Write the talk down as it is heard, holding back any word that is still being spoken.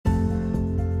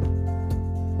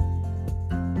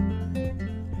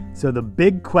So the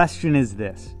big question is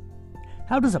this: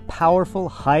 how does a powerful,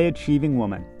 high-achieving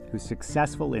woman who's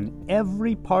successful in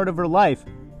every part of her life,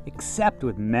 except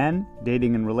with men,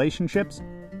 dating, and relationships,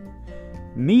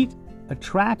 meet,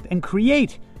 attract, and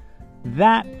create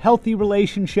that healthy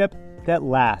relationship that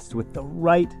lasts with the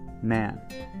right man?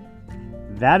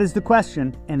 That is the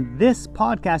question, and this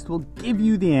podcast will give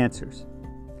you the answers.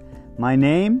 My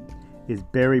name is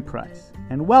Barry Price,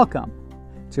 and welcome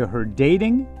to Her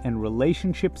Dating and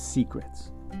Relationship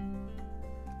Secrets.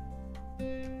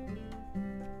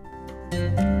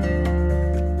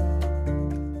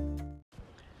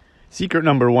 Secret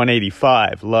number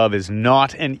 185, love is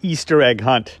not an Easter egg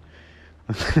hunt.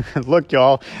 Look,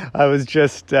 y'all, I was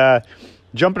just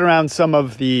jumping around some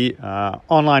of the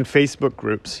online Facebook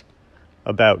groups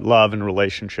about love and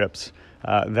relationships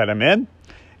that I'm in.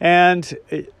 And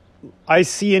I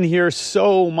see and hear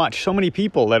so many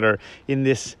people that are in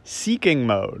this seeking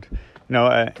mode. You know,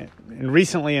 and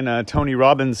recently in Tony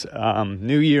Robbins'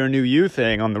 New Year, New You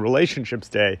thing on the Relationships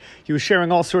Day, he was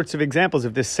sharing all sorts of examples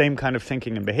of this same kind of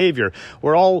thinking and behavior.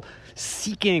 We're all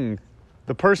seeking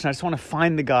the person. I just want to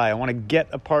find the guy. I want to get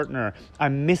a partner.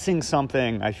 I'm missing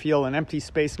something. I feel an empty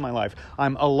space in my life.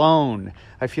 I'm alone.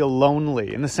 I feel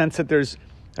lonely in the sense that there's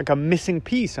like a missing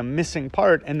piece, a missing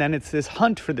part, and then it's this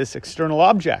hunt for this external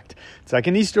object. It's like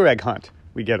an Easter egg hunt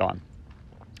we get on.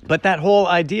 But that whole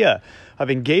idea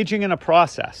of engaging in a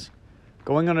process,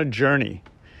 going on a journey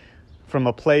from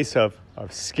a place of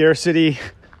scarcity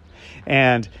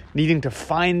and needing to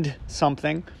find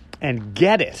something and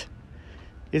get it,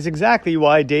 is exactly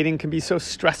why dating can be so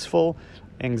stressful,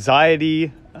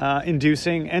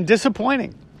 anxiety-inducing, and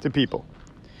disappointing to people.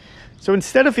 So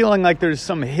instead of feeling like there's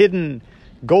some hidden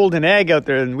golden egg out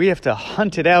there and we have to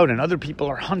hunt it out and other people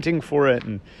are hunting for it,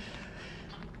 and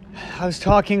I was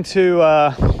talking to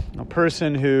a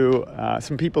person who,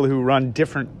 some people who run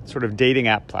different sort of dating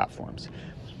app platforms.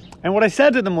 And what I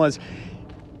said to them was,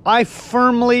 I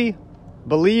firmly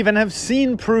believe and have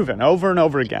seen proven over and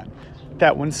over again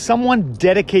that when someone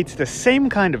dedicates the same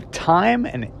kind of time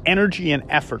and energy and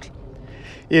effort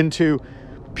into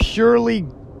purely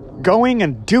going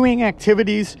and doing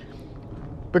activities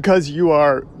because you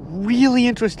are really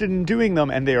interested in doing them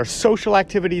and they are social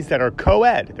activities that are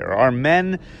co-ed, there are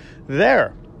men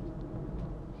there.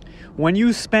 When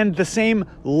you spend the same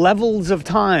levels of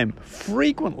time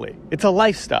frequently, it's a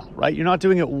lifestyle, right? You're not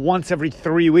doing it once every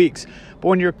 3 weeks. But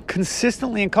when you're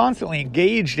consistently and constantly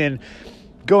engaged in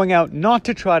going out not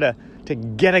to try to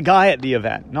get a guy at the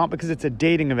event, not because it's a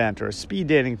dating event or a speed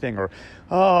dating thing or,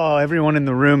 oh, everyone in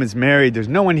the room is married, there's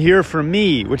no one here for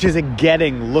me, which is a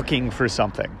looking for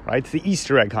something, right? It's the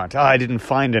Easter egg hunt. Oh, I didn't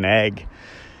find an egg.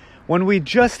 When we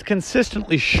just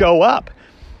consistently show up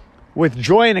with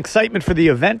joy and excitement for the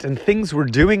event and things we're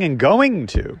doing and going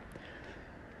to,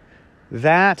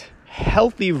 that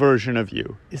healthy version of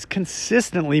you is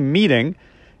consistently meeting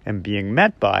and being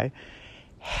met by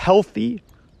healthy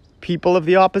people of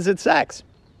the opposite sex,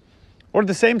 or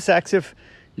the same sex if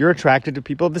you're attracted to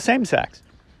people of the same sex.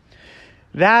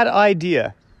 That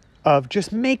idea of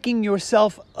just making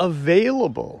yourself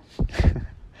available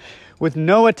with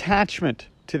no attachment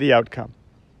to the outcome,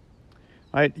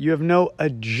 right? You have no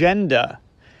agenda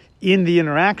in the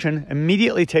interaction,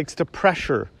 immediately takes the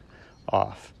pressure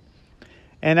off.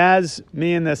 And as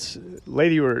me and this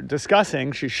lady were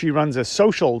discussing, she runs a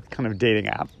social kind of dating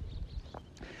app.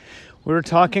 We were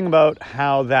talking about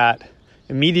how that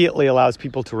immediately allows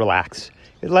people to relax.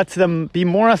 It lets them be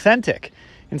more authentic.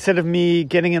 Instead of me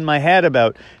getting in my head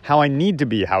about how I need to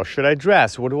be, how should I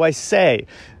dress, what do I say?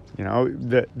 You know,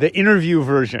 the interview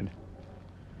version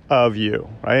of you,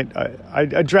 right? I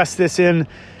addressed this in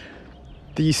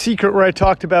the secret where I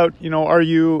talked about, you know, are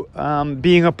you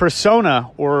being a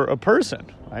persona or a person,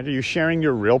 right? Are you sharing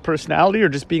your real personality or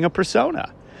just being a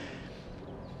persona?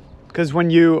 Because when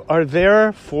you are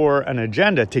there for an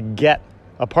agenda to get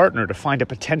a partner, to find a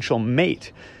potential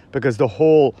mate, because the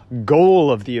whole goal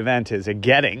of the event is a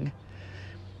getting,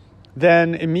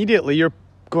 then immediately you're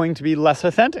going to be less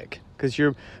authentic because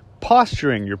you're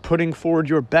posturing, you're putting forward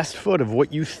your best foot of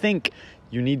what you think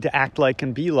you need to act like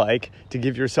and be like to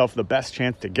give yourself the best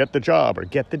chance to get the job or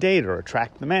get the date or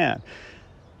attract the man.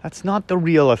 That's not the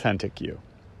real authentic you.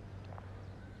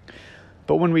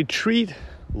 But when we treat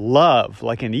love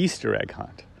like an Easter egg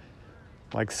hunt,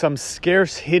 like some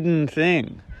scarce hidden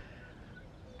thing,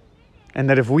 and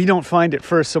that if we don't find it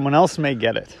first, someone else may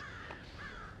get it,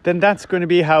 then that's going to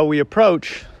be how we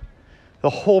approach the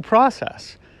whole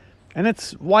process. And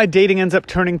it's why dating ends up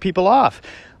turning people off.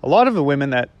 A lot of the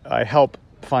women that I help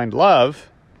find love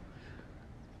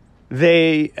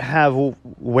they have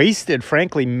wasted,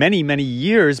 frankly, many, many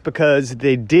years because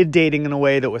they did dating in a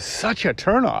way that was such a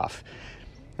turnoff.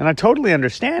 And I totally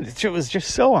understand. It was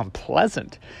just so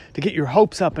unpleasant to get your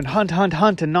hopes up and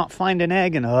hunt and not find an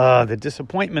egg and the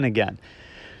disappointment again.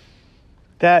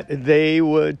 That they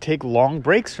would take long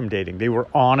breaks from dating. They were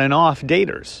on and off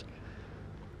daters.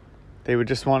 They would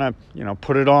just want to,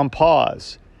 put it on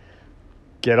pause,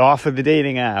 get off of the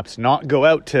dating apps, not go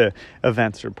out to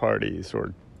events or parties,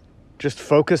 or just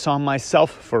focus on myself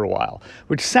for a while,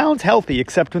 which sounds healthy,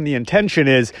 except when the intention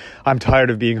is, I'm tired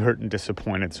of being hurt and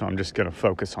disappointed, so I'm just going to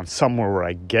focus on somewhere where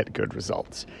I get good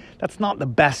results. That's not the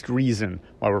best reason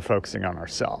why we're focusing on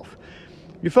ourselves.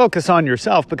 You focus on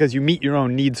yourself because you meet your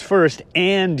own needs first,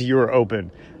 and you're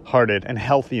open-hearted and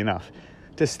healthy enough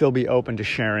to still be open to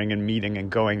sharing and meeting and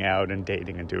going out and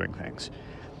dating and doing things.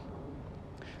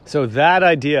 So that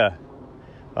idea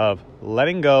of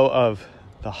letting go of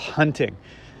the hunting,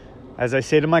 as I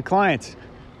say to my clients,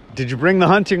 did you bring the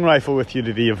hunting rifle with you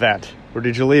to the event, or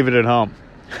did you leave it at home?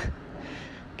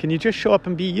 Can you just show up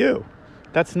and be you?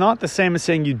 That's not the same as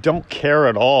saying you don't care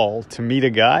at all to meet a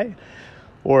guy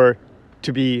or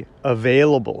to be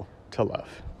available to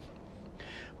love.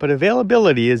 But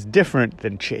availability is different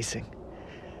than chasing.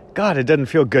 God, it doesn't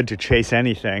feel good to chase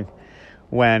anything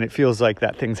when it feels like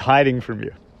that thing's hiding from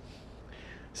you.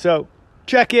 So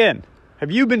check in. Have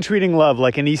you been treating love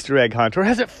like an Easter egg hunt, or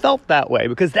has it felt that way?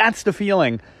 Because that's the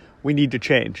feeling we need to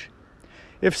change.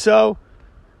 If so,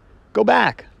 go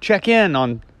back, check in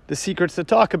on the secrets to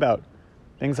talk about.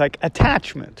 Things like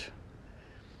attachment.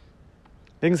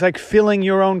 Things like filling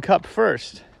your own cup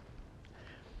first.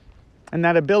 And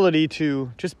that ability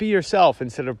to just be yourself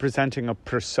instead of presenting a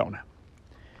persona.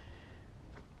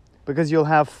 Because you'll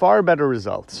have far better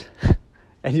results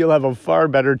and you'll have a far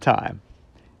better time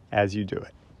as you do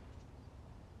it.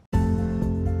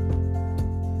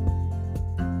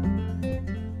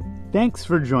 Thanks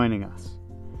for joining us.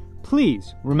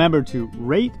 Please remember to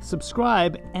rate,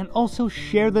 subscribe, and also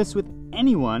share this with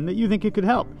anyone that you think it could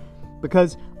help,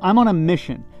 because I'm on a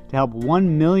mission to help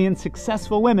 1 million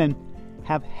successful women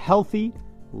have healthy,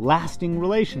 lasting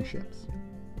relationships.